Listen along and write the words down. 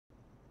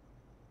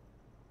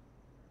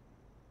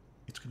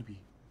It's gonna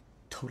be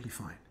totally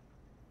fine.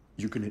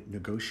 You're gonna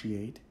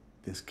negotiate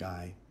this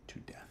guy to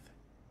death.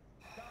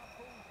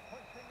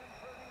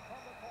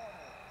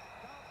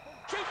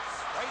 Shoots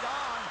right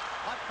on.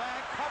 Left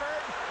back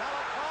covered.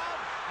 Balakov.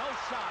 No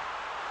shot.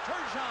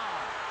 Turgeon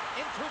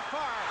in too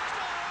far.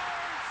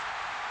 Scores!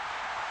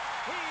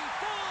 He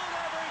fooled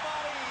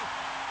everybody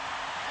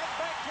and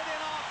banked it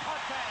in off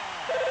Hutman.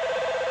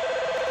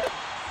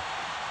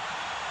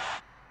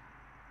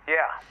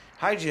 Yeah.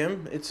 Hi,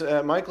 Jim. It's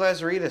Mike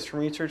Lazaridis from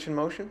Research in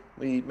Motion.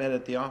 We met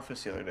at the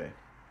office the other day.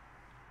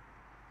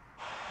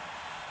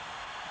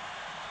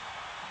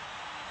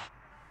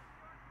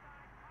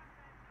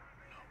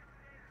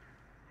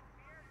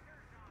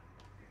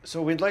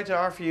 So we'd like to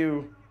offer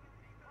you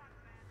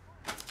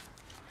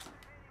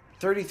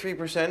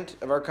 33%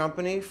 of our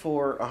company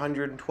for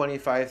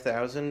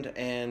 $125,000,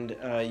 and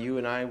you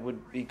and I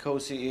would be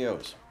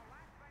co-CEOs.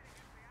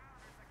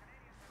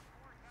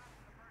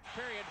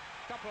 Period.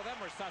 A couple of them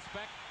were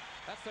suspect.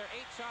 That's their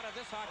 8th shot of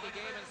this hockey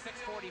game in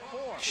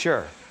 6:44.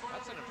 Sure.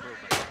 That's an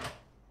improvement.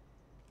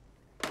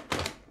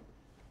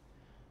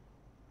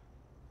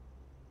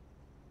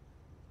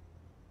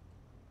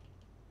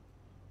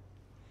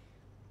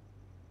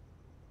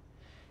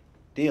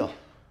 Deal.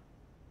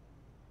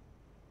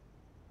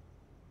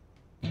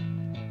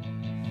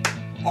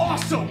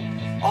 Awesome!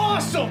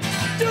 Awesome!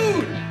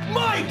 Dude!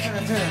 Mike!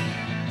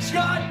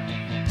 Scott!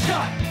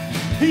 Scott!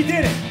 He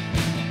did it!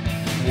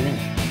 What do you mean?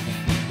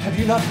 Have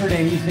you not heard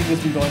anything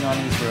that's been going on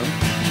in this room?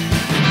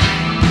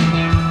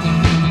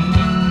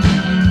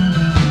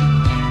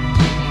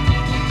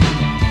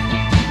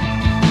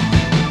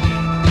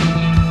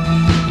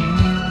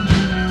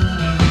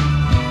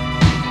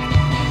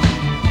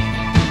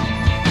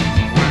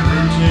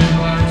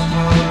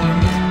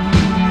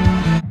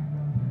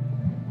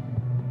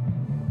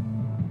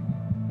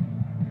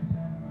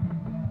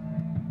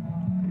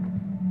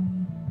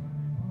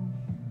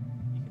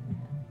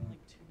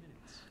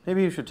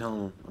 Maybe you should tell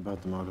them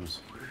about the modems.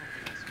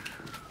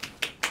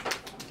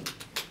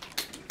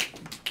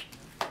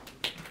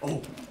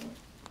 Oh.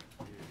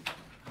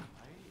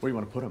 Where do you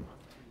want to put him?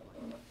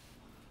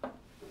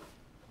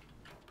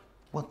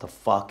 What the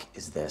fuck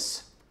is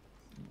this?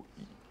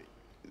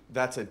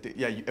 That's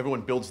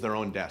everyone builds their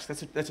own desk.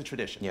 That's a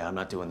tradition. Yeah, I'm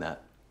not doing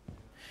that.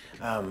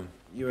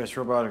 US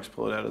Robotics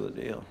pulled out of the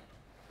deal.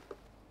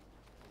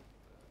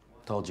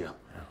 Told you.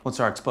 What's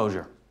our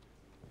exposure?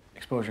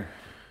 Exposure.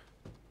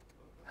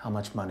 How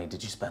much money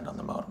did you spend on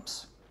the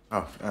modems?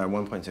 Oh,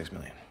 1.6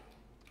 million.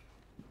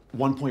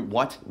 1 point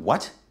what?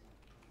 What?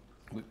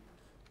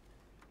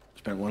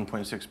 Spent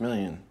 1.6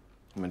 million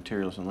in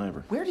materials and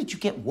labor. Where did you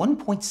get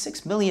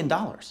 $1.6 million?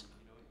 I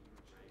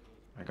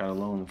got a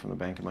loan from the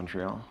Bank of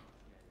Montreal.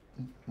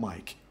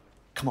 Mike,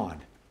 come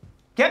on.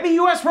 Get me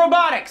US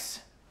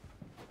Robotics!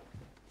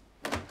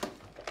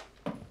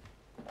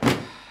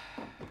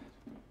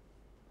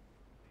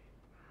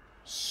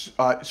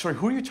 Sorry,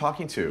 who are you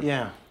talking to?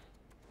 Yeah.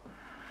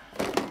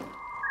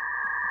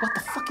 What the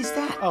fuck is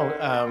that? Oh,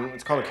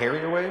 it's called a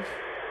carrier wave.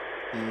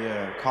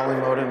 The calling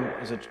modem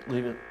is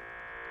leave it.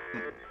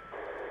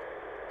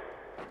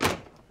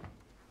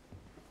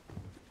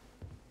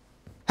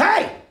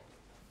 Hey!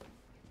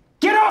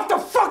 Get off the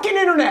fucking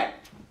internet!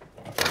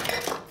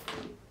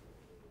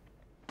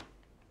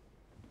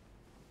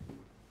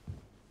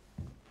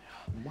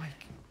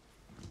 Mike.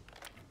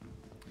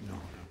 No.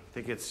 I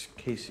think it's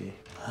Casey.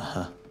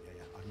 Uh-huh.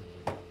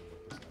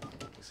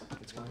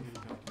 It's gonna be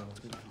fine. No, it's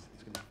gonna be fine.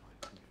 It's gonna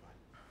be fine.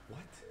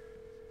 What?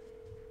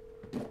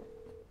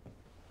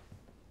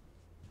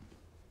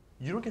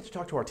 You don't get to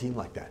talk to our team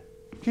like that.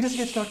 He doesn't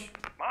get to talk.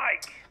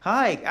 Mike!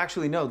 Hi,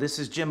 actually, no, this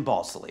is Jim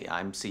Balsley.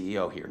 I'm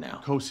CEO here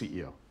now.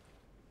 Co-CEO.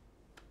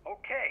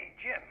 Okay,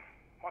 Jim,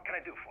 what can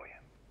I do for you?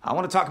 I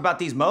want to talk about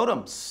these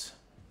modems.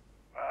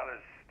 Well,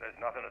 there's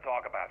nothing to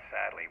talk about,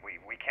 sadly.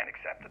 We can't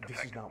accept a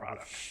defective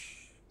product.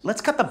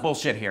 Let's cut the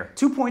bullshit here.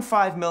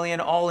 2.5 million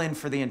all in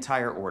for the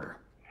entire order.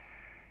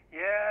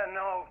 Yeah,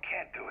 no,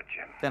 can't do it,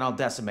 Jim. Then I'll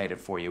decimate it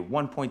for you,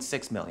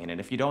 1.6 million. And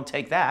if you don't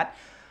take that,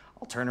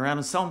 I'll turn around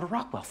and sell them to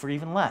Rockwell for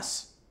even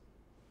less.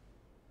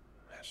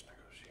 That's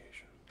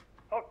negotiation.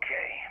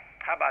 Okay,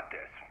 how about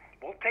this?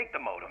 We'll take the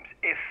modems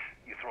if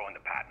you throw in the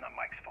patent on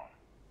Mike's phone.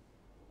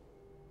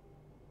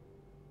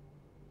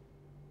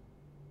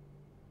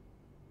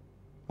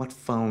 What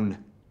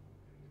phone?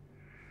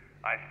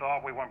 I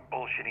thought we weren't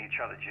bullshitting each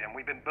other, Jim.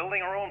 We've been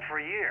building our own for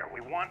a year.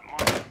 We want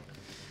money.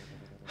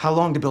 How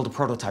long to build a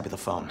prototype of the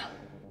phone?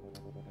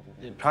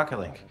 Pocket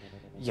Link.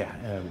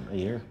 Yeah, a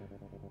year.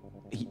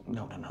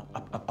 No.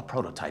 A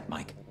prototype,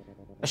 Mike.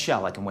 A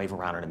shell I can wave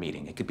around at a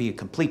meeting. It could be a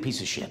complete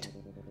piece of shit.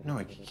 No,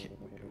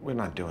 we're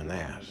not doing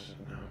that.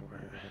 No,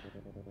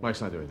 Mike's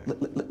not doing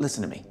that.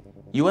 Listen to me.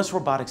 US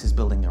Robotics is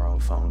building their own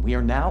phone. We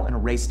are now in a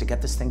race to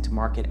get this thing to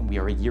market, and we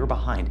are a year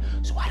behind.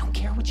 So I don't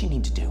care what you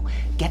need to do.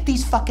 Get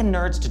these fucking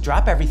nerds to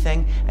drop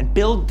everything and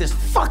build this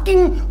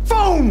fucking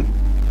phone!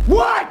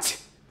 What?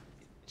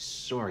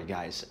 Sorry,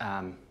 guys.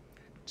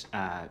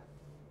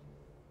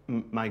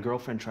 My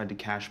girlfriend tried to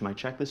cash my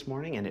check this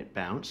morning, and it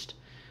bounced.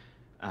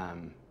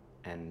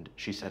 and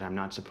she said I'm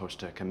not supposed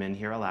to come in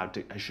here, I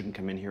shouldn't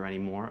come in here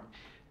anymore.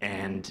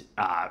 And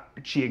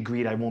she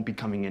agreed I won't be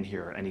coming in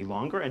here any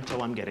longer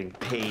until I'm getting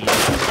paid.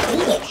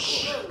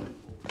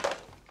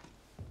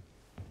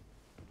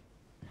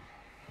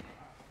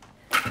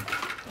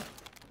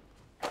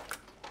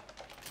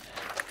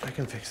 I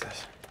can fix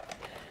this.